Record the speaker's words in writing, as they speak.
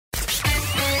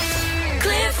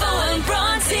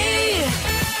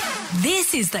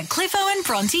This is the Cliffo and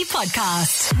Bronte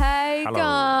podcast. Hey, Hello.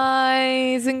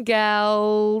 guys and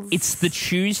gals. It's the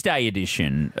Tuesday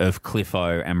edition of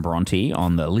Cliffo and Bronte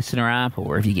on the Listener app or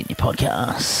wherever you get your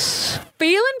podcasts.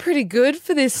 feeling pretty good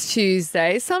for this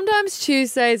Tuesday. Sometimes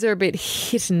Tuesdays are a bit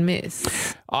hit and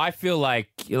miss. I feel like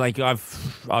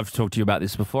I've talked to you about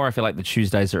this before. I feel like the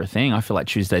Tuesdays are a thing. I feel like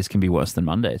Tuesdays can be worse than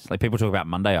Mondays. Like people talk about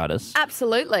Monday-itis.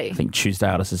 Absolutely. I think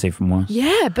Tuesday-itis is even worse.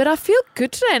 Yeah, but I feel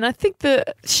good today, and I think the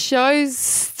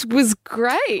shows was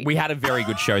great. We had a very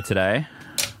good show today.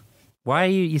 Why are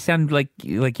you sound like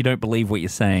you don't believe what you're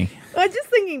saying? I'm just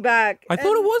thinking back. I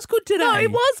thought it was good today. No,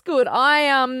 it was good. I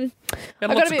Got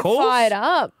got lots a bit of calls? fired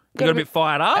up. You got a bit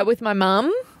fired up? With my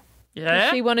mum. Yeah.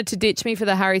 She wanted to ditch me for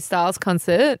the Harry Styles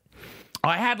concert.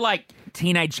 I had like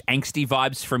teenage angsty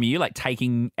vibes from you, like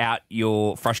taking out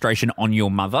your frustration on your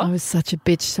mother. I was such a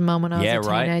bitch to mum when I was Yeah, a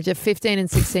right. teenager. 15 and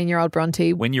 16-year-old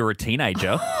Bronte. When you were a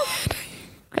teenager.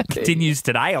 Continues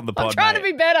today on the pod. I'm trying mate. to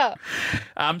be better.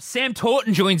 Sam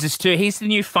Taunton joins us too. He's the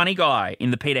new funny guy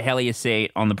in the Peter Hellier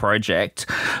seat on the project.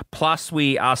 Plus,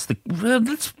 we asked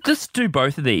let's do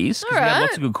both of these because we had right.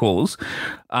 lots of good calls.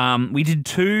 We did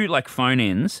two like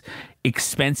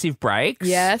expensive breaks.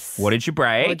 Yes. What did you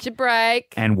break? What'd you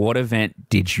break? And what event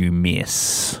did you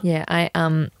miss? Yeah,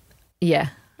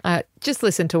 just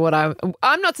listen to what I'm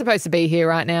not supposed to be here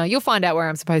right now. You'll find out where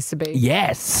I'm supposed to be.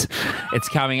 Yes, it's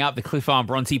coming up, the Cliffo and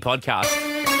Bronte podcast.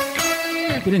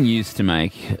 Bit of news to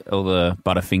make all the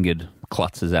butterfingered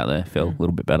klutzes out there feel a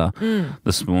little bit better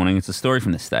this morning. It's a story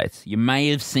from the States. You may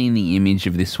have seen the image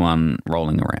of this one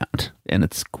rolling around, and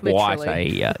it's quite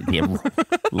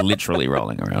literally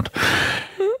rolling around.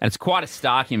 And it's quite a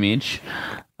stark image.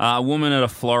 A woman at a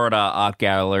Florida art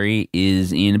gallery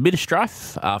is in a bit of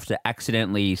strife after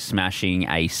accidentally smashing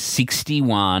a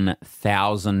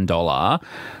 $61,000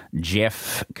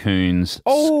 Jeff Koons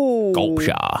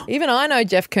sculpture. Even I know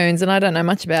Jeff Koons, and I don't know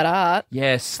much about art.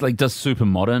 Yes, like does super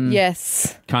modern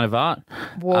Yes. kind of art.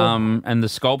 Whoa. And the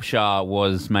sculpture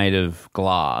was made of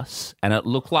glass, and it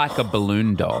looked like a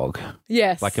balloon dog.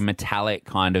 Yes. Like a metallic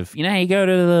kind of, you go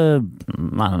to the,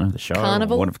 I don't know, the show.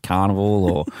 Carnival? Or what if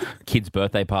carnival or kid's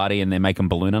birthday party and they're making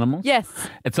balloon animals? Yes.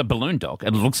 It's a balloon dog.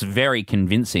 It looks very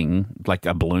convincing, like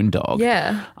a balloon dog.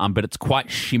 Yeah. But it's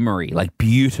quite shimmery, like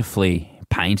beautifully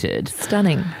painted.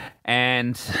 Stunning.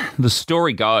 And the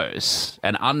story goes,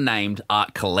 an unnamed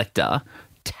art collector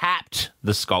tapped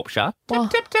the sculpture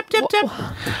tap,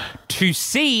 to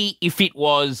see if it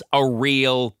was a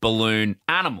real balloon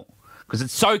animal. Because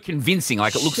it's so convincing.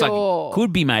 Like, it looks like it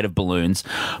could be made of balloons.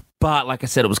 But like I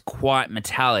said, it was quite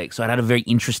metallic. So it had a very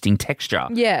interesting texture.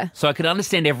 Yeah. So I could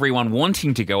understand everyone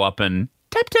wanting to go up and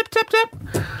tap, tap, tap, tap.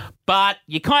 But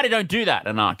you kind of don't do that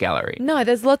in an art gallery. No,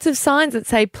 there's lots of signs that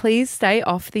say, please stay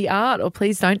off the art or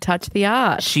please don't touch the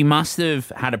art. She must have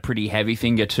had a pretty heavy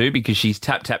finger too because she's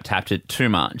tapped it too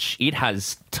much. It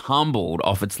has tumbled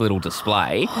off its little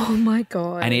display. Oh, my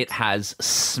God. And it has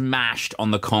smashed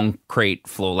on the concrete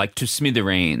floor, like to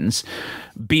smithereens,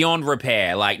 beyond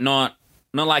repair. Like not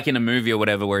like in a movie or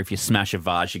whatever where if you smash a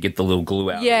vase, you get the little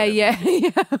glue out. Yeah.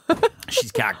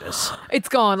 She's cactus. It's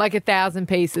gone, like 1,000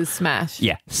 pieces smashed.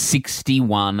 Yeah,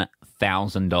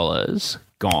 $61,000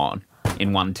 gone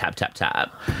in one tap.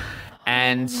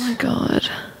 And Oh, my God.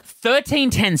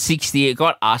 131060, it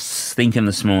got us thinking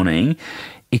this morning,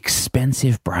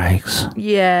 expensive breaks.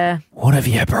 Yeah. What have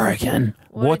you broken?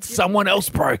 What's someone else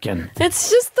broken? It's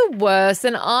just the worst.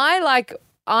 And I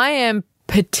am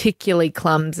particularly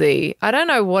clumsy. I don't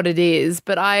know what it is,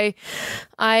 but I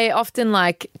often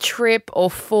trip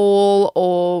or fall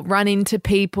or run into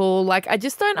people. Like, I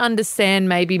just don't understand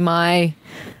maybe my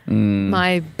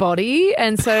body.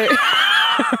 And so,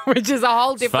 which is a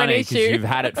whole different Funny because issue. you've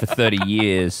had it for 30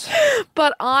 years.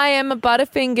 But I am a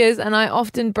butterfingers and I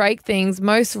often break things.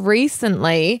 Most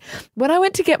recently, when I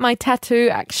went to get my tattoo,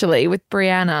 actually, with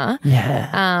Brianna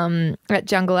at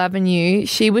Jungle Avenue,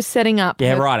 she was setting up.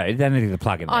 Yeah, her- right. I don't need to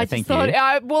plug in there. I Thank just thought, you.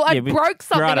 I broke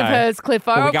something righto. of hers,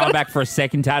 Cliffo. Are we I've going got- back for a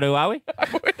second tattoo, are we?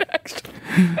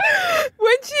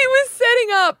 When she was setting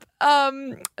up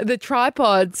the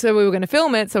tripod, so we were going to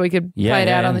film it so we could play it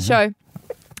out on the show.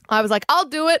 I was like, I'll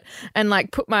do it, and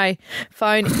put my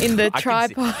phone in the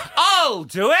tripod I'll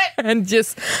do it. and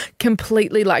just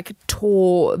completely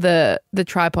tore the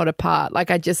tripod apart.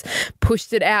 I just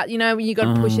pushed it out. You know, when you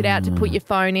got to push it out to put your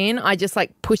phone in. I just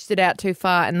pushed it out too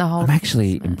far, and the whole. I'm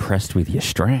actually impressed with your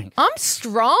strength. I'm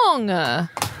strong.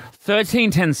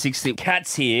 131060.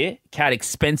 Kat's here. Kat,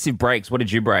 expensive breaks. What did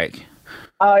you break?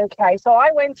 Okay, so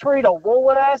I went through to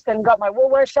Woolworths and got my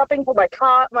Woolworths shopping, put my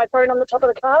phone on the top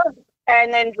of the car,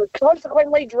 and then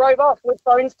consequently drove off with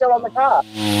phone still on the car.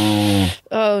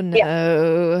 Oh,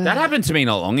 no. That happened to me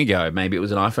not long ago. Maybe it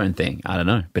was an iPhone thing. I don't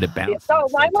know, but it bounced. So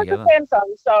mine was a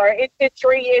Samsung, so it did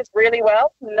 3 years really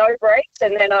well, no brakes,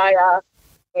 and then I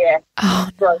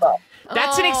drove off.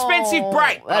 That's an expensive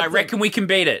break, but I reckon we can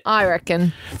beat it. I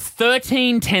reckon.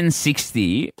 13 10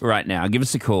 60 right now. Give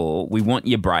us a call. We want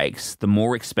your brakes. The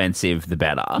more expensive, the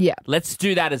better. Yeah. Let's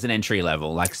do that as an entry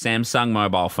level, like Samsung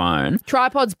mobile phone.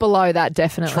 Tripod's below that,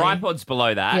 definitely. Tripod's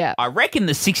below that. Yeah. I reckon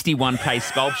the 61 pace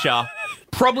sculpture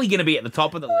probably going to be at the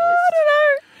top of the list. I don't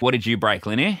know. What did you break,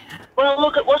 Linny? Well,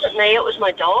 look, it wasn't me. It was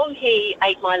my dog. He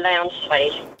ate my lounge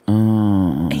suite.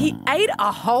 He ate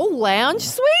a whole lounge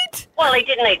suite? Well, he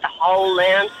didn't eat the whole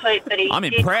lounge suite, but he I'm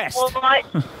did impressed.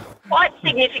 quite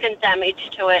significant damage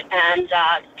to it, and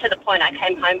to the point I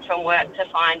came home from work to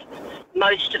find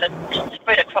most of it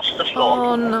spread across the floor.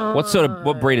 Oh, no.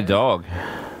 What breed of dog?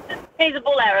 He's a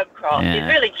bull Arab cross. Yeah.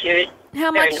 He's really cute.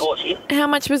 Very naughty. How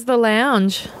much was the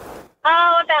lounge?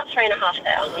 Oh, about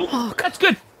 3,500. Oh, That's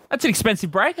good. That's an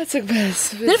expensive break. that's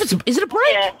expensive. Is it a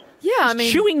break? Yeah. Yeah, I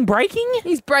mean, Chewing breaking?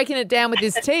 he's breaking it down with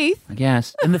his teeth. I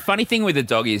guess. And the funny thing with the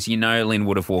dog is, Lynn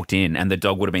would have walked in and the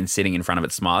dog would have been sitting in front of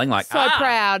it smiling like, So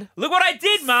proud. Look what I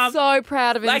did, Mum. So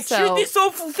proud of Like, himself. shoot this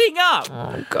awful thing up.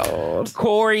 Oh, God.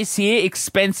 Corey's here.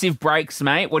 Expensive breaks,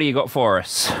 mate. What do you got for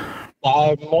us?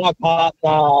 My partner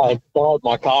borrowed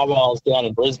my car while I was down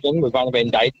in Brisbane. We've only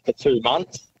been dating for 2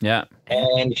 months. Yeah.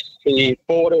 And she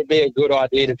thought it would be a good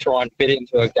idea to try and fit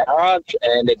into a garage,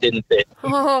 and it didn't fit.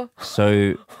 Oh,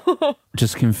 So,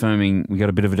 just confirming, we got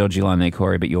a bit of a dodgy line there,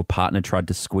 Corey, but your partner tried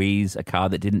to squeeze a car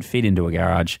that didn't fit into a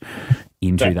garage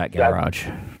into that garage.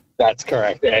 That's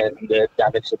correct. And it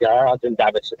damaged the garage and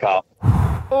damaged the car.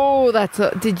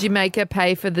 Did you make her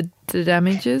pay for the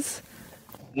damages?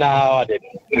 No, I didn't.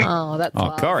 Oh, that's Oh,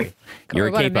 love. Corey, you're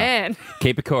a what keeper. man.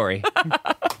 Keeper Corey.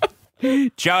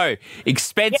 Joe,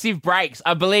 expensive breaks.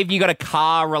 I believe you got a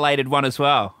car-related one as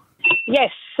well. Yes,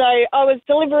 so I was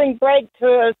delivering bread to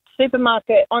a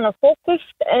supermarket on a forklift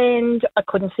and I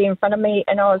couldn't see in front of me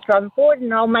and I was driving forward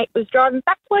and old mate was driving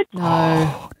backwards.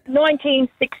 No.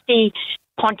 1960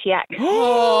 Pontiac.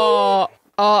 Oh,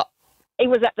 He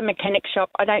was at the mechanic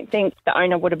shop. I don't think the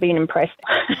owner would have been impressed.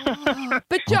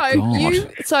 but Joe,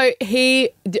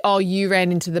 you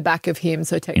ran into the back of him,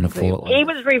 so technically.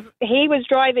 He was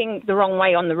driving the wrong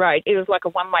way on the road. It was like a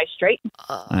one-way street.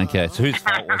 Okay, so whose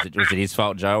fault was it? Was it his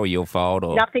fault, Joe, or your fault?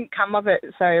 Or Nothing come of it,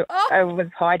 so I was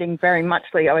hiding very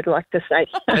muchly, I would like to say.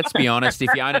 Let's be honest,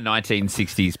 if you own a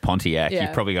 1960s Pontiac, Yeah.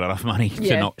 you've probably got enough money to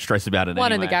Yeah. not stress about it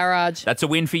One anyway. in the garage. That's a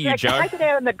win for you, Yeah, Joe. take it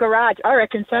out in the garage, I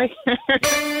reckon so.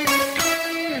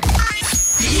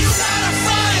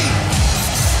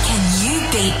 Can you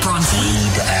beat Bronte?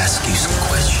 Need to ask you some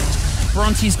questions.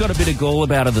 Bronte's got a bit of gall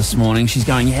about her this morning. She's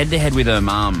going head-to-head with her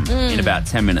mum in about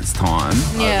 10 minutes' time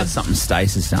Yeah. over something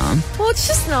Stace has done. Well, it's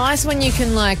just nice when you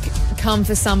can, come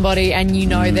for somebody and you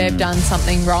know they've done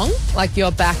something wrong. Like, you're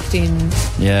backed in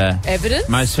Yeah. evidence.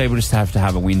 Most people just have to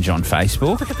have a whinge on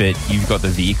Facebook, but you've got the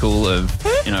vehicle of,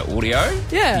 audio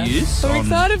Yeah. to use I'm on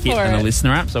excited Hit for and it. the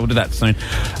listener app, so we'll do that soon.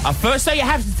 First, though, you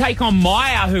have to take on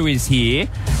Maya, who is here.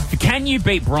 For Can You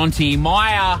Beat Bronte?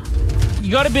 Maya, you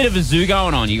got a bit of a zoo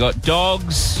going on. You got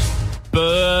dogs,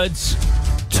 birds,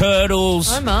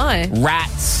 turtles, Oh, my.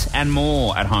 rats, and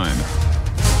more at home.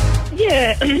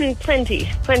 Yeah, plenty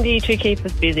to keep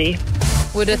us busy.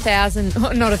 Would 1,000,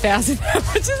 not 1,000, how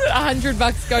much is it?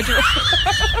 $100 go to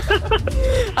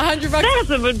 $100.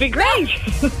 1,000 would be great.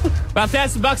 About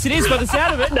 $1,000 it is by the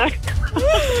sound of it. No.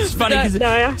 It's funny because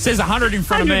No. it says 100 in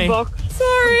front of me. $100.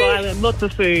 Sorry. Buy them, lots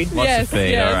of food. Lots Yes, of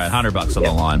feed. yes. All right, $100 on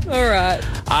the line. All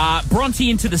right. Bronte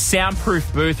into the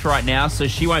soundproof booth right now, so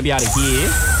she won't be able to hear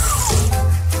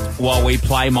while we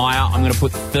play Maya. I'm going to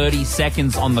put 30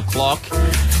 seconds on the clock.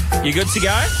 You good to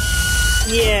go?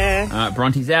 Yeah. All right,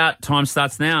 Bronte's out. Time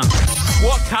starts now.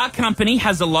 What car company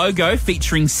has a logo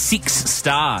featuring 6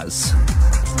 stars?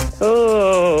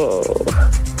 Oh.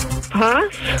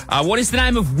 Pass? What is the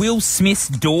name of Will Smith's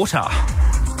daughter?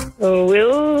 Oh,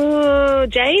 Will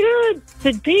Jade?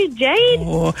 Jade?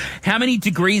 Or how many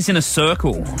degrees in a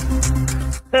circle?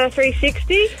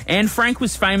 360? Anne Frank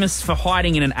was famous for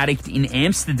hiding in an attic in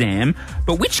Amsterdam,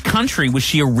 but which country was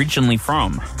she originally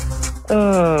from?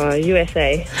 Oh,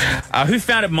 USA. Who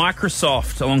founded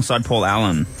Microsoft alongside Paul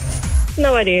Allen?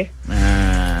 No idea.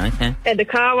 Okay. And the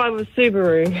car one was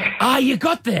Subaru. Ah, you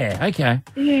got there. Okay.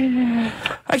 Yeah.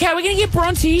 Okay, we're going to get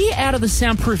Bronte out of the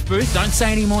soundproof booth. Don't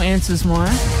say any more answers,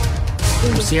 Maya.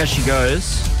 We'll see how she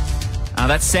goes.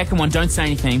 That second one, don't say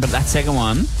anything, but that second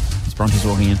one, as Bronte's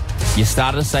walking in, you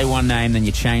started to say one name, then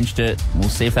you changed it. We'll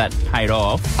see if that paid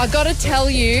off. I got to tell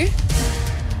you,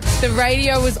 The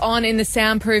radio was on in the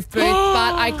soundproof booth,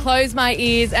 but I closed my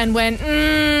ears and went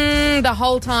the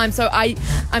whole time. So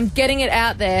I'm getting it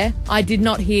out there. I did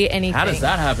not hear anything. How does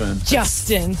that happen?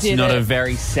 Justin did Not it. a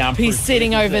very soundproof. He's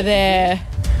sitting booth, is over it? there.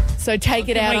 So take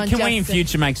it out on Can Justin. we in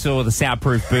future make sure the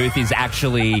soundproof booth is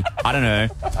actually, I don't know,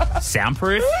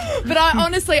 soundproof? But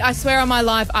I swear on my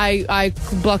life, I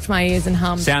blocked my ears and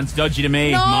hummed. Sounds dodgy to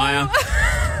me, No. Maya.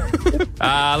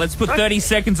 Let's put 30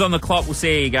 seconds on the clock. We'll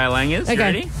see how you go, Langers. You Okay.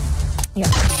 ready? Yeah.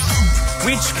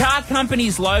 Which car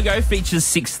company's logo features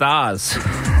 6 stars?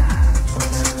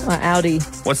 Audi.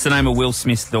 What's the name of Will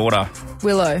Smith's daughter?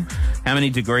 Willow. How many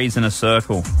degrees in a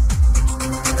circle?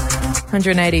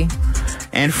 180.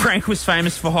 Anne Frank was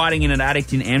famous for hiding in an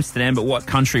attic in Amsterdam, but what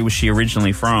country was she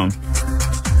originally from?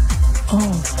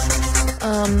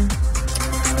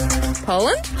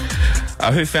 Poland?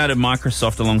 Who founded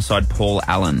Microsoft alongside Paul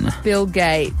Allen? Bill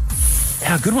Gates.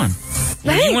 How good one.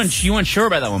 Thanks. You weren't sure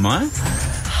about that one, Maya?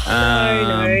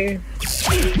 No.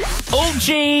 Oh,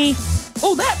 gee.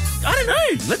 Oh, that. I don't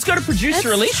know. Let's go to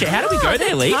producer Alicia. How do we go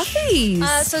there, Leash?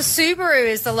 Toughies. So Subaru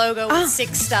is the logo with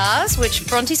 6 stars, which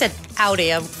Bronte said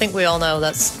Audi. I think we all know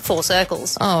that's 4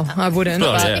 circles. Oh, I wouldn't.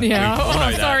 Oh, but, yeah. We all know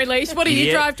Oh, that. sorry, Leash. What do you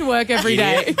Idiot. drive to work every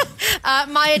day?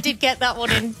 Maya did get that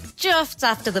one in just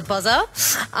after the buzzer.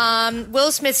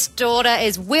 Will Smith's daughter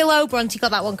is Willow. Bronte got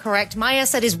that one correct. Maya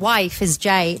said his wife is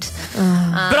Jade.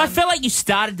 But I felt like you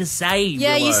started to say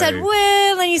Yeah, you Willow. said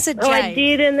Will and you said Jade. Oh, I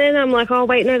did, and then I'm like, oh,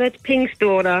 wait, no, that's Pink's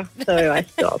daughter. So I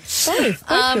stopped. Both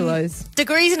pillows.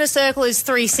 Degrees in a circle is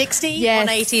 360. Yes.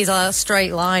 180 is a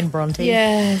straight line, Bronte.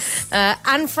 Yes.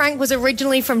 Anne Frank was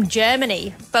originally from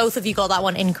Germany. Both of you got that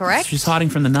one incorrect. She's hiding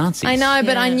from the Nazis. I know,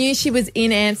 but Yeah. I knew she was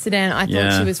in Amsterdam. I thought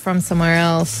Yeah. she was from somewhere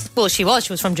else. Well, she was.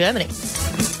 She was from Germany.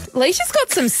 Alicia's got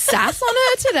some sass on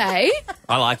her today.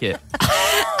 I like it.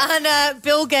 And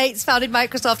Bill Gates founded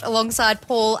Microsoft alongside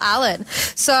Paul Allen.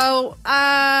 So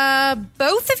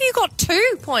both of you got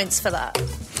 2 points for that.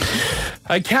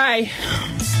 Okay.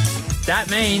 That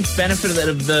means benefit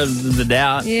of the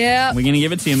doubt. Yeah. We're going to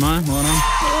give it to you, Maya. Well done.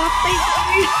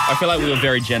 I feel like we were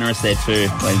very generous there too.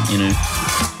 Like, you know,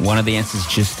 one of the answers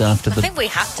just after I the think we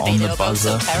have to on be. the They were both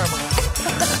so buzzer. terrible.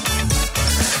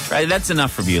 Right, that's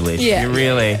enough from you, Lish. Yeah.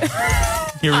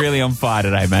 You're really on fire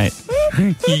today, mate.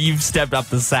 You've stepped up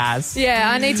the sass. Yeah,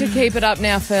 I need to keep it up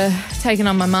now for taking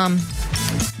on my mum.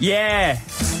 Yeah.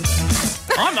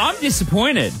 I'm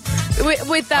disappointed.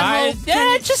 With that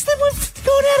whole... just that we've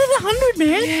gone out of the 100,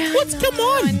 man. Yeah, Come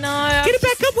on? I know. Get it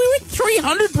back up. We were at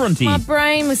 300, Bronte. My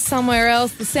brain was somewhere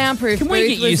else. The soundproof Can we booth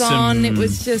get you was some on. It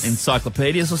was just...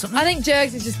 encyclopedias or something? I think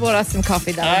Jerks has just bought us some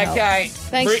coffee. That'll help.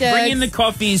 Thanks, Bring in the Jerks.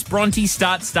 coffees. Bronte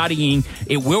starts studying.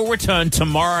 It will return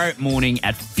tomorrow morning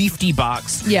at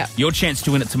 $50. Yeah. Your chance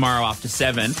to win it tomorrow after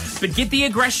 7. But get the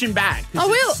aggression back. I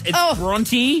will. It's Oh.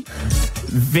 Bronte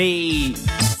v.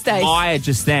 Stace. Maya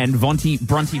just then. Bronte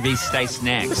v. Stace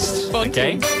next.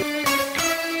 Okay?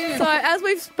 So, as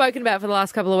we've spoken about for the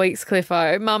last couple of weeks,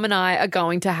 Cliffo, Mum and I are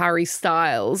going to Harry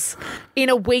Styles in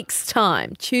a week's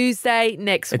time, Tuesday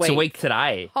next week. It's a week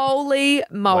today. Holy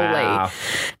moly. Wow.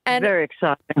 And Very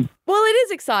exciting. well, it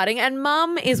is exciting. And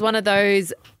Mum is one of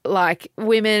those, like,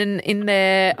 women in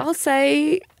their, I'll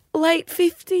say, late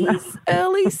 50s,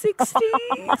 early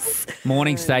 60s.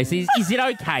 Morning, Stacey. Is it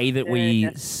okay that we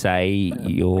say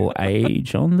your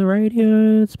age on the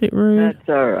radio? It's a bit rude. That's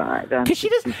all right. Because she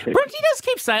does. Bronte does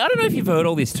keep saying. I don't know if you've heard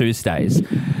all this too, Stace,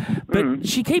 but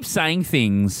she keeps saying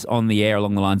things on the air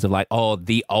along the lines of like, "Oh,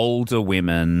 the older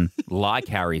women like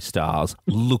Harry Styles.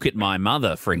 Look at my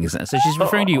mother, for example." So she's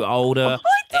referring to you older.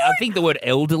 I think the word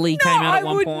elderly came out at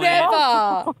one point.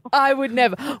 I would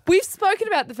never. We've spoken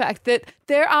about the fact that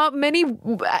there are many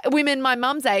women my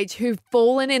mum's age who've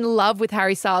fallen in love with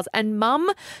Harry Styles, and Mum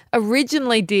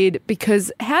originally did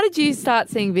because how did you start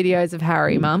seeing videos of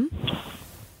Harry, Mum?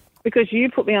 Because you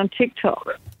put me on TikTok.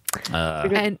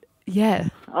 And yeah.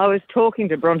 I was talking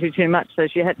to Bronte too much, so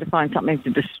she had to find something to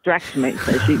distract me.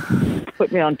 So she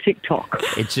put me on TikTok.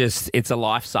 It's a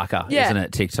life sucker, Yeah. isn't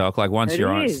it? TikTok. Like once It you're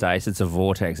on it, is. Stace, it's a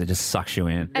vortex. It just sucks you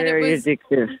in. And Very it was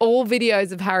addictive. all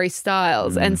videos of Harry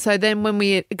Styles. And so then when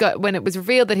it was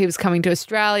revealed that he was coming to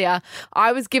Australia,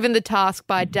 I was given the task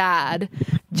by Dad,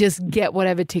 just get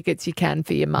whatever tickets you can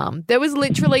for your mum. There was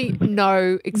literally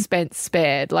no expense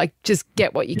spared. Like, just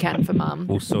get what you can for Mum.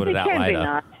 We'll sort it It out can be later.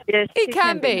 nice. Yes, It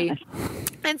can be. nice.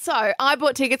 And so I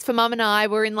bought tickets for Mum and I.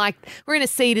 We're in a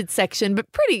seated section,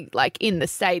 but pretty like in the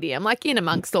stadium, like in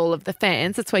amongst all of the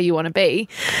fans. That's where you want to be.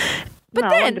 But No,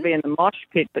 I wanted to be in the mosh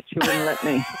pit, but she wouldn't let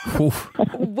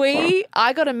me.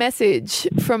 I got a message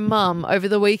from Mum over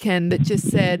the weekend that just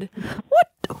said,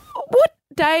 what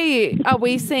day are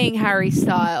we seeing Harry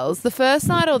Styles? The first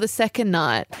night or the second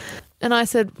night? And I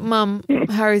said, Mum,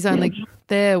 Harry's only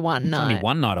there one night. Only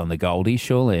one night on the Goldie,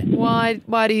 surely. Why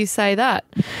do you say that?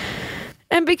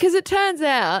 And because it turns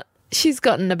out she's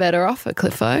gotten a better offer,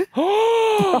 Cliffo.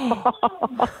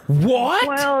 What?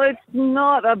 Well, it's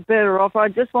not a better offer. I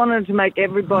just wanted to make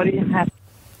everybody happy.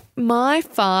 My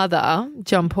father,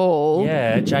 John Paul,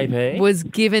 Yeah, JP. was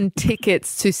given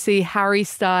tickets to see Harry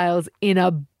Styles in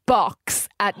a box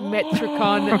at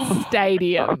Metricon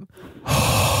Stadium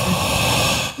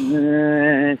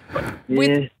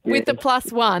with the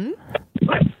 +1.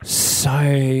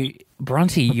 So,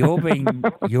 Bronte,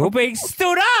 you're being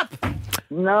stood up.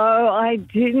 No, I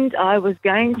didn't. I was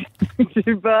going to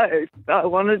do both. I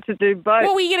wanted to do both.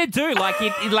 What were you going to do?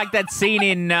 Like that scene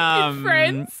in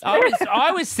Friends?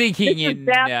 I was thinking in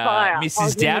Doubtfire.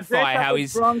 Mrs. Doubtfire how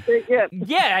he's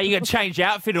yeah, you got to change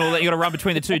outfit and all that. You got to run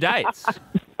between the two dates.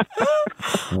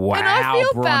 Wow, And I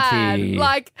feel Bronte. bad.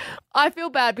 Like, I feel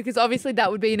bad because obviously that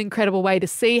would be an incredible way to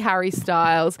see Harry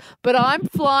Styles. But I'm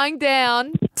flying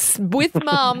down with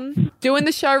Mum, doing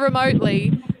the show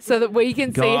remotely so that we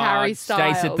can see Harry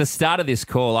Styles. Stace, at the start of this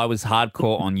call, I was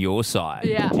hardcore on your side.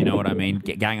 Yeah. Do you know what I mean?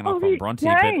 Ganging off on Bronte.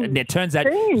 James, But it turns out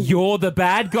you're the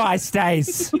bad guy,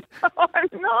 Stace. I'm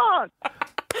not.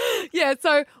 Yeah,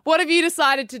 so what have you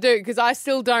decided to do? Because I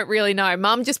still don't really know.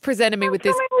 Mum just presented me with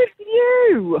this. Coming with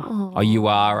you. Oh, you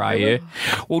are you?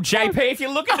 Well, JP, if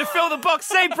you're looking to fill the box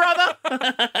seat, brother.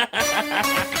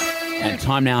 And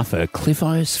time now for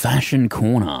Cliffo's Fashion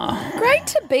Corner. Great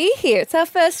to be here. It's our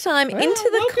first time into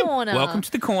the corner. Welcome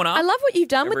to the corner. I love what you've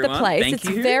done with the everyone. place. Thank It's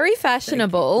you. very A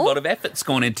fashionable. lot of effort's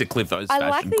gone into Cliffo's I Fashion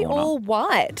like the Corner. all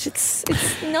white. It's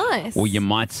nice. Well, you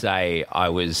might say I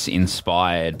was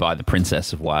inspired by the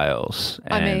Princess of Wales.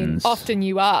 I mean, and- often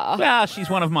you are. Well, she's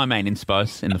one of my main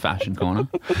inspos in the fashion corner.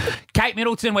 Kate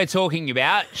Middleton, we're talking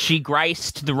about. She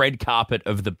graced the red carpet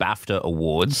of the BAFTA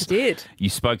Awards. She did. You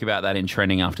spoke about that in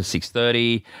Trending After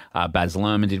 6:30. Baz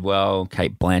Luhrmann did well.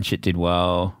 Kate Blanchett did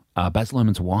well. Baz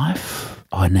Luhrmann's wife,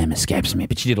 her name escapes me,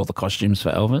 but she did all the costumes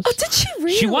for Elvis. Oh, did she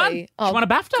really? She won. She won a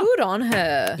BAFTA. Good on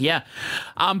her. Yeah.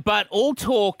 But all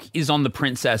talk is on the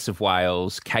Princess of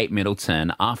Wales, Kate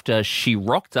Middleton, after she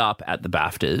rocked up at the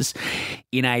BAFTAs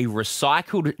in a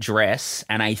recycled dress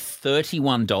and a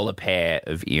 $31 pair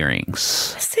of earrings.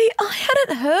 See, I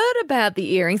hadn't heard about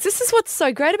the earrings. This is what's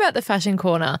so great about the Fashion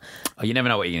Corner. Oh, you never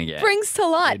know what you're going to get. Brings to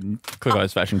light.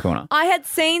 Cliffo's Fashion Corner. I had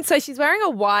seen, so she's wearing a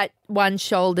white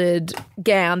one-shouldered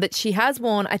gown that she has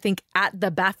worn, I think, at the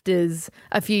BAFTAs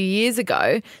a few years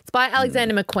ago. It's by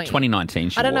Alexander McQueen.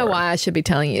 2019. I don't know why I should be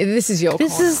telling you. This is your corner.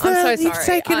 I'm so sorry. You've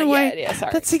taken away. Yeah,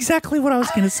 sorry. That's exactly what I was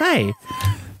going to say.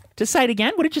 Just say it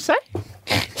again. What did you say?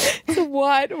 It's a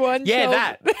white one. Yeah,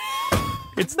 that.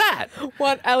 It's that.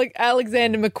 One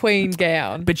Alexander McQueen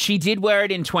gown. But she did wear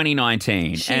it in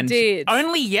 2019. She and did.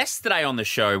 Only yesterday on the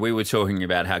show, we were talking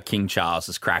about how King Charles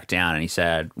has cracked down and he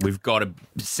said, we've got to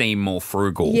seem more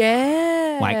frugal.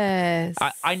 Yes.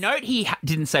 I note he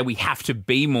didn't say we have to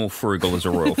be more frugal as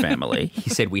a royal family. He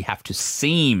said we have to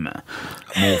seem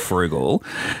more frugal.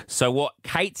 So what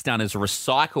Kate's done is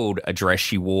recycled a dress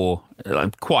she wore,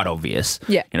 quite obvious,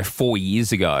 4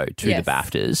 years ago to the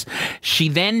BAFTAs. She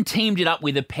then teamed it up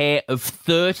with a pair of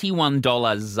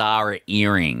 $31 Zara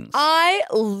earrings. I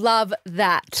love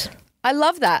that. I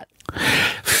love that.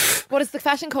 What does the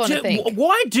Fashion Corner think?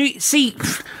 Why see?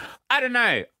 I don't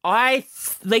know. A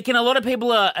lot of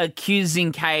people are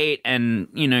accusing Kate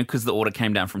and, because the order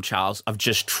came down from Charles, of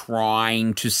just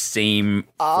trying to seem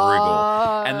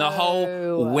frugal. And the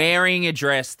whole wearing a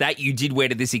dress that you did wear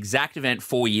to this exact event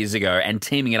 4 years ago and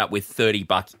teaming it up with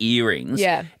 $30 earrings.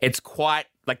 Yeah. It's quite,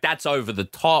 that's over the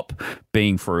top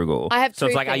being frugal. I have So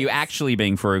it's two like, are you things. actually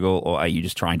being frugal or are you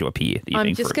just trying to appear that you're I'm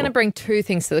being just frugal? going to bring two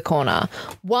things to the corner.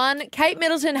 One, Kate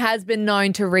Middleton has been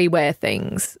known to rewear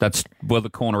things. The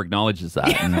corner acknowledges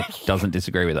that and doesn't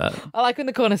disagree with that. I like when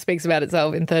the corner speaks about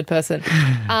itself in third person.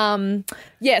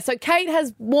 So Kate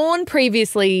has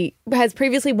previously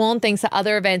worn things to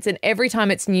other events, and every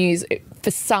time it's news,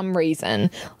 for some reason,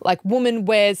 like woman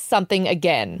wears something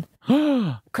again.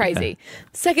 Crazy.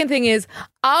 Second thing is,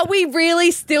 are we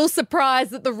really still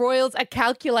surprised that the royals are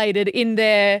calculated in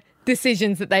their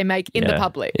decisions that they make in the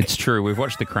public? It's true. We've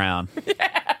watched The Crown.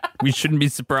 We shouldn't be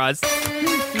surprised.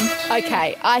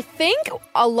 Okay, I think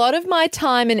a lot of my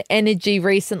time and energy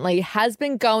recently has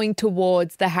been going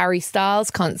towards the Harry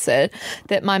Styles concert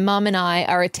that my mum and I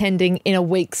are attending in a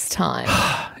week's time.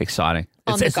 Exciting.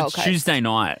 On the It's Gold Coast. Tuesday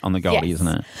night on the Goldie, Yes.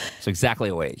 isn't it? So exactly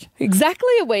a week. Exactly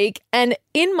a week. And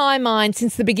in my mind,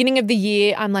 since the beginning of the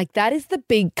year, I'm like, that is the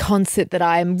big concert that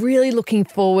I am really looking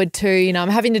forward to. I'm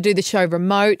having to do the show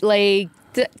remotely,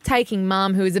 taking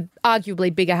Mum, who is a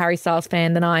arguably bigger Harry Styles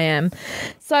fan than I am.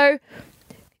 So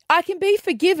I can be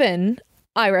forgiven,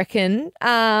 I reckon,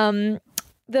 that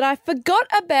I forgot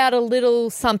about a little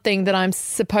something that I'm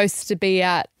supposed to be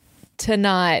at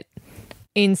tonight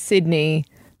in Sydney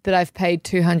that I've paid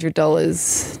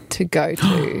 $200 to go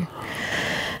to.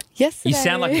 Yesterday. You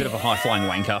sound like a bit of a high-flying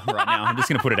wanker right now. I'm just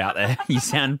going to put it out there. You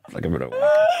sound like a bit of a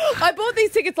wanker. I bought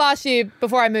these tickets last year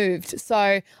before I moved.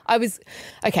 So I was...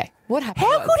 Okay, what happened?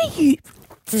 How good are you?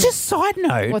 Just side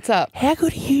note. What's up? How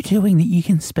good are you doing that you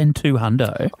can spend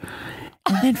 $200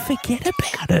 and then forget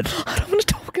about it? I don't want to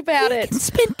talk about it. You can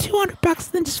spend $200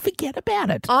 and then just forget about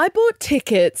it. I bought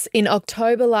tickets in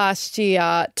October last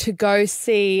year to go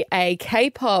see a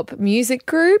K-pop music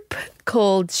group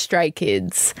called Stray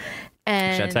Kids.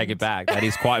 And Should I take it back? That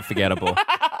is quite forgettable.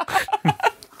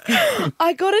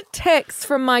 I got a text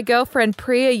from my girlfriend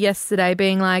Priya yesterday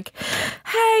being like,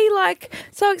 hey, like,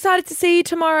 so excited to see you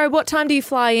tomorrow. What time do you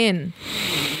fly in?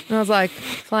 And I was like,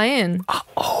 fly in?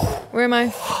 Where am I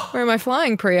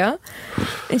flying, Priya?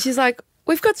 And she's like,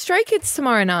 we've got Stray Kids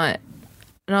tomorrow night.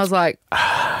 And I was like,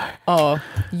 oh,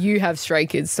 you have Stray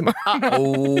Kids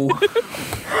tomorrow.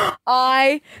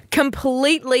 I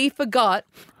completely forgot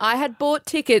I had bought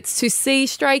tickets to see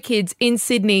Stray Kids in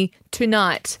Sydney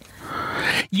tonight.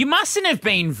 You mustn't have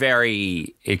been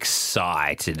very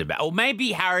excited about, or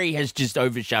maybe Harry has just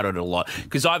overshadowed it a lot,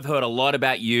 because I've heard a lot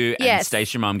about you and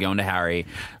Station Mum going to Harry.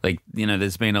 Like, you know,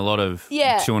 there's been a lot of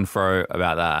to and fro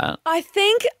about that. I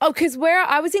think, because where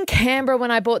I was in Canberra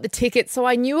when I bought the tickets, so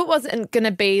I knew it wasn't going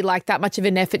to be like that much of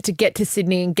an effort to get to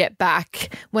Sydney and get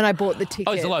back when I bought the tickets.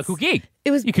 Oh, it's a local gig. It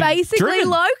was basically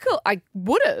local. I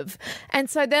would have. And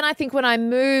so then I think when I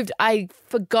moved, I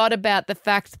forgot about the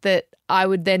fact that I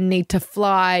would then need to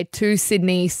fly to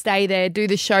Sydney, stay there, do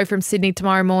the show from Sydney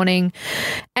tomorrow morning.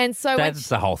 And so that's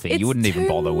the whole thing. You wouldn't even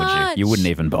bother, would you? You wouldn't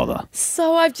even bother.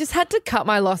 So I've just had to cut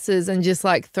my losses and just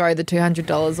like throw the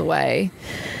 $200 away.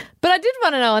 But I did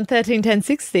want to know on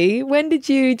 131060, when did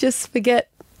you just forget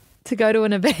to go to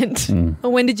an event? Or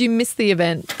when did you miss the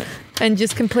event and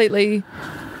just completely...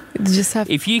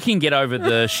 If you can get over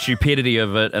the stupidity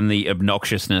of it and the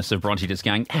obnoxiousness of Bronte just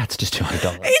going, it's just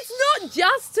 $200. It's not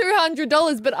just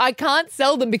 $200, but I can't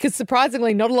sell them because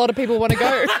surprisingly not a lot of people want to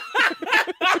go.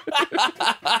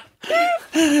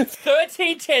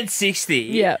 131060.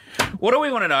 Yeah. What do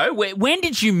we want to know? When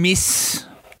did you miss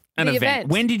an event?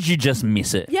 When did you just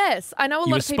miss it? Yes, I know a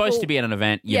lot of people... You were supposed to be at an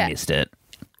event, you missed it.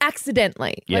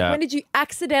 Accidentally. Yeah. Like, when did you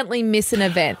accidentally miss an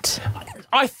event?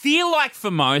 I feel like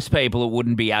for most people it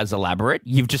wouldn't be as elaborate.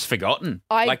 You've just forgotten.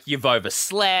 Like you've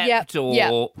overslept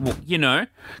or, you know.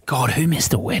 God, who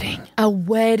missed a wedding? A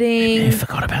wedding. Who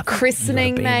forgot about that?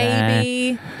 Christening,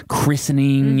 maybe.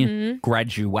 Christening,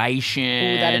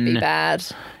 graduation. Oh, that'd be bad.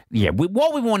 Yeah,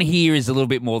 what we want to hear is a little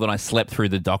bit more than I slept through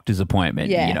the doctor's appointment,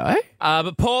 you know?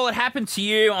 But Paul, it happened to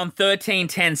you on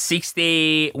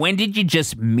 131060. When did you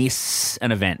just miss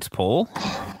an event, Paul?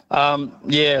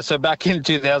 So back in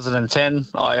 2010,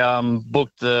 I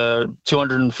booked the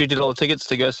 $250 tickets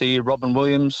to go see Robin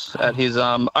Williams at his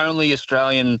only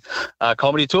Australian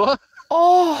comedy tour.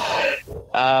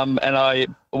 And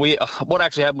what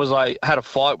actually happened was I had a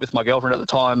fight with my girlfriend at the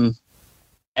time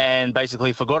and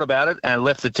basically forgot about it and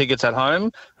left the tickets at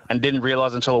home and didn't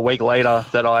realise until a week later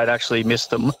that I had actually missed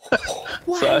them.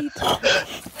 Wait.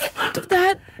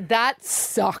 That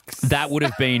sucks. That would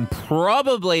have been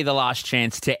probably the last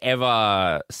chance to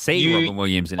ever see Robin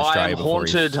Williams in Australia.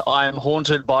 I am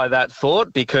haunted by that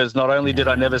thought because not only did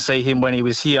I never see him when he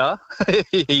was here,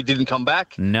 he didn't come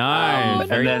back. No.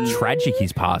 Very tragic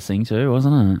his passing too,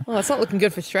 wasn't it? Well, it's not looking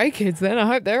good for Stray Kids then. I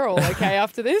hope they're all okay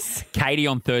after this. Katie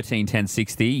on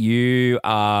 131060, you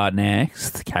are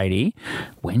next. Katie,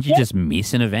 when did you just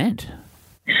miss an event?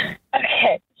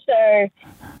 Okay, so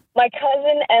my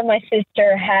cousin and my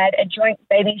sister had a joint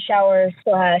baby shower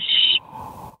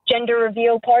 / gender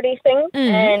reveal party thing,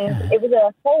 and it was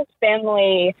a whole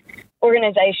family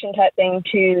organization type thing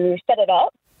to set it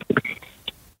up.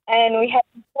 And we had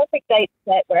a perfect date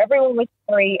set where everyone was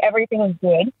free, everything was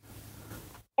good.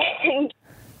 And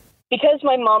because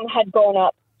my mom had gone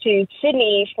up to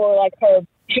Sydney for like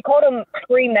she called them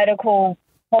pre-medical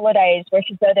holidays where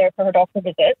she'd go there for her doctor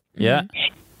visit. Yeah.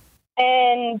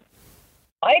 And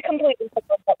I completely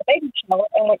forgot about the baby shower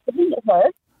and went to visit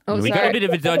her. We got a bit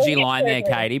of a dodgy line there,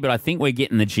 Katie, but I think we're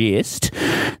getting the gist.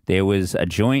 There was a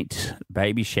joint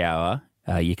baby shower,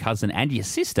 your cousin and your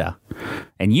sister,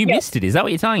 and you missed it. Is that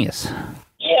what you're telling us?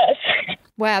 Yes.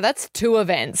 Wow, that's 2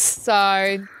 events.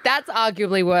 So that's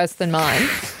arguably worse than mine.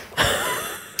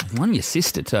 One your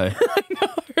sister too. I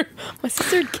know. My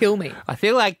sister would kill me. I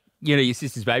feel like your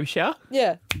sister's baby shower?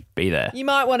 Yeah. Be there. You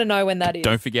might want to know when that is.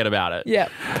 Don't forget about it. Yeah.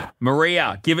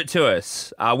 Maria, give it to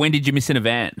us. When did you miss an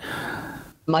event?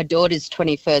 My daughter's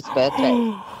 21st birthday.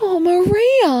 Oh,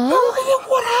 Maria.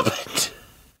 What happened?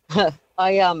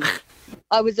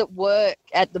 I was at work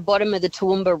at the bottom of the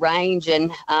Toowoomba Range,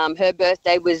 and her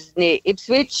birthday was near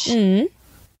Ipswich.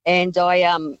 And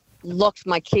I locked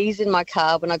my keys in my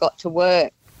car when I got to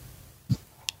work.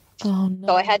 Oh, no.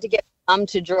 So I had to get mum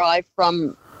to drive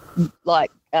from,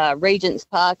 Regent's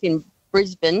Park in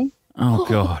Brisbane. Oh,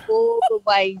 God. All the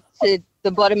way to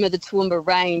the bottom of the Toowoomba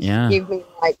Range. Yeah. Give me,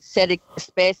 a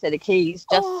spare set of keys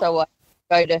just so I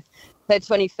could go to her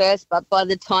 21st. But by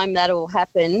the time that all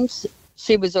happened,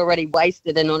 she was already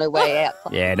wasted and on her way out.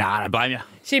 Yeah, no, I don't blame you.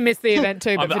 She missed the event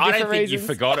too, but for I different don't think reasons. you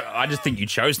forgot it. I just think you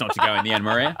chose not to go in the end,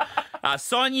 Maria.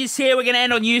 Sonia's here. We're going to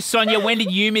end on you, Sonia. When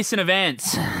did you miss an event?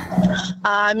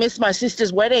 I missed my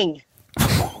sister's wedding.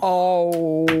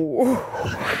 Oh,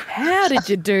 how did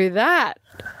you do that?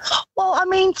 Well, I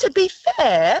mean, to be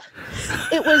fair,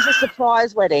 it was a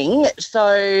surprise wedding.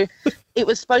 So it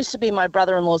was supposed to be my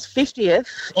brother-in-law's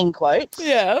 50th, in quotes.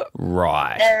 Yeah.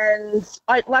 Right. And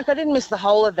I didn't miss the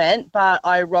whole event, but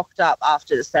I rocked up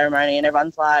after the ceremony and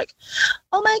everyone's like,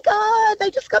 oh, my God,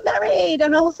 they just got married.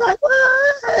 And I was like,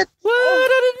 what? What?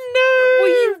 I didn't know. Were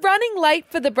you running late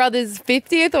for the brother's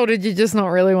 50th, or did you just not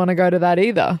really want to go to that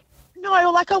either? No, I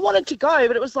wanted to go,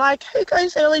 but it was like, who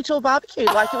goes early to a barbecue? It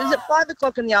was at 5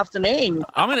 o'clock in the afternoon.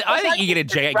 I think you get a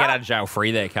get out of jail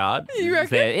free there card. You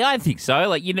reckon? Yeah, I think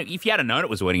so. If you had known it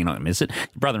was a wedding, you're not going to miss it. Your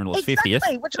brother-in-law's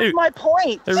 50th. Which was my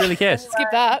point. Who really cares?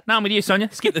 Skip that. No, I'm with you, Sonia.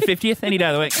 Skip the 50th any day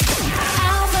of the week.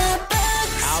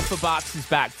 Alpha Bucks is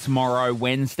back tomorrow,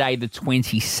 Wednesday, the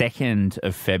 22nd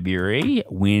of February.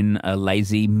 Win a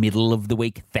lazy middle of the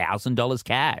week $1,000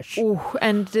 cash. Ooh,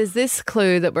 and does this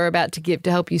clue that we're about to give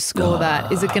to help you score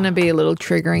that, is it going to be a little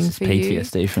triggering for you?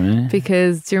 PTSD for me.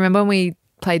 Because do you remember when we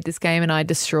played this game and I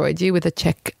destroyed you with a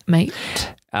checkmate?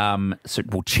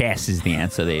 Chess is the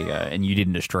answer. There you go. And you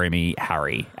didn't destroy me.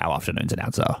 Harry, our afternoon's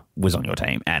announcer, was on your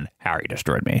team, and Harry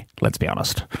destroyed me. Let's be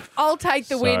honest. I'll take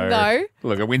the win, though.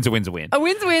 Look, a win's a win's a win. A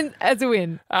win's a win as a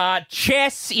win.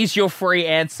 Chess is your free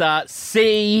answer.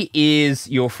 C is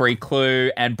your free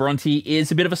clue. And Bronte is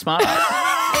a bit of a smart ass.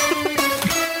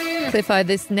 Cliffo,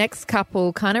 this next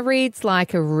couple kind of reads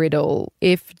like a riddle.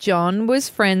 If John was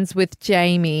friends with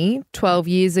Jamie 12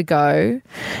 years ago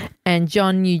and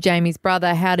John knew Jamie's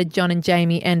brother, how did John and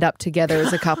Jamie end up together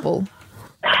as a couple?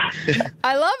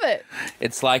 I love it.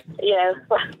 It's like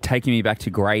taking me back to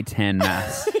grade 10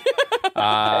 maths.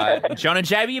 John and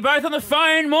Jamie, you're both on the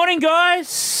phone. Morning,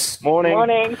 guys.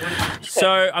 Morning.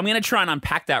 So I'm going to try and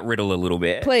unpack that riddle a little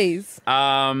bit. Please.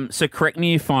 So correct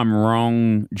me if I'm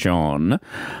wrong, John,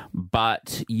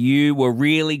 but you were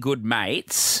really good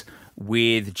mates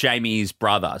with Jamie's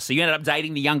brother. So you ended up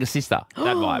dating the younger sister,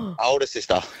 that vibe. Older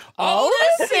sister. Older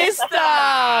sister. Go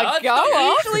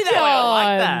on, usually that way. I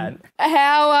like that.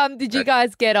 How did you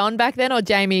guys get on back then? Or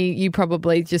Jamie, you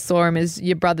probably just saw him as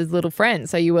your brother's little friend,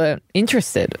 so you were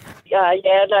interested. He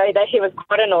was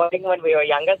quite annoying when we were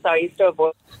younger, so I used to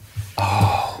avoid.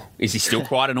 Oh, is he still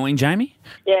quite annoying, Jamie?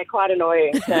 Yeah, quite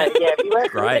annoying. So, we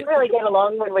didn't really get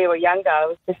along when we were younger. It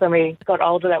was just when we got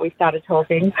older that we started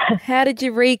talking. How did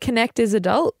you reconnect as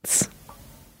adults?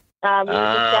 We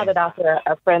just started after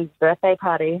a friend's birthday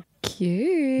party.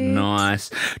 Cute.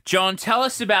 Nice. John, tell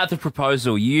us about the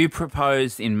proposal. You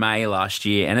proposed in May last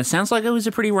year, and it sounds like it was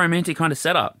a pretty romantic kind of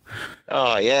setup.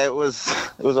 Oh yeah, it was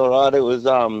all right. It was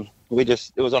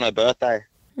it was on her birthday.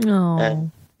 Oh.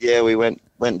 And yeah, we went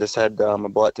and just had a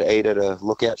bite to eat at a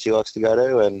lookout she likes to go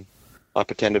to, and I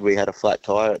pretended we had a flat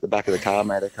tyre at the back of the car,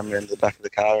 made her come into the back of the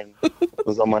car and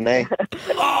was on my knee.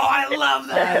 Oh, I love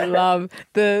that. I love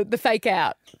the fake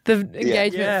out, the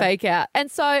engagement fake out.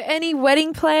 And so any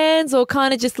wedding plans or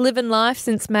kind of just living life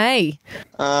since May?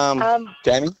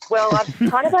 Jamie? Well,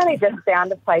 I've kind of only just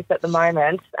found a place at the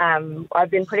moment. I've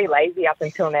been pretty lazy up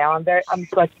until now. I'm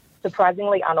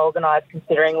surprisingly unorganised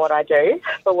considering what I do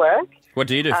for work. What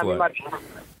do you do for work?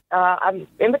 I'm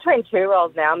in between two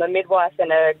roles now. I'm a midwife and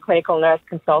a clinical nurse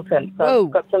consultant, so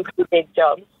I've got some pretty big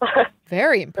jobs.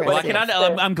 Very impressive.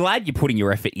 Well, I'm glad you're putting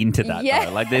your effort into that,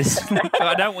 though. Like this,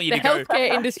 I don't want you to go... The healthcare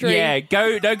industry. Yeah,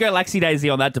 don't go laxy-daisy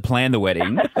on that to plan the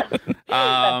wedding.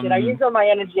 That's it. I use all my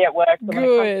energy at work, so when it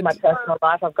comes to my personal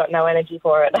life, I've got no energy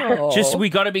for it. We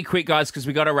got to be quick, guys, because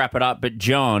we got to wrap it up. But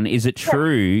John, is it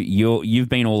true you've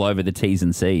been all over the T's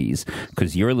and C's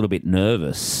because you're a little bit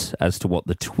nervous as to what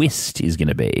the twist is going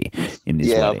to be in this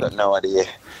wedding? I've got no idea.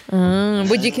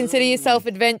 Would you consider yourself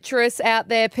adventurous out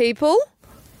there, people?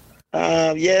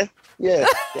 Yeah, Yeah.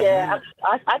 Yeah,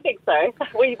 I think so.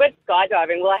 We went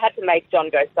skydiving. Well, I had to make John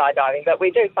go skydiving, but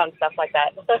we do fun stuff like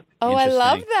that. Oh, I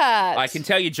love Interesting. that. I can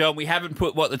tell you, John, we haven't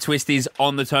put what the twist is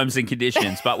on the terms and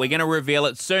conditions, but we're going to reveal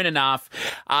it soon enough.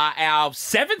 Our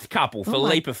 7th couple for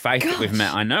Leap of Faith that we've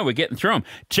met. I know, we're getting through them.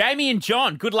 Jamie and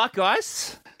John, good luck,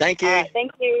 guys. Thank you.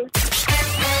 Thank you.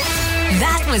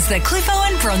 That was the Cliffo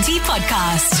and Bronte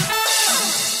podcast.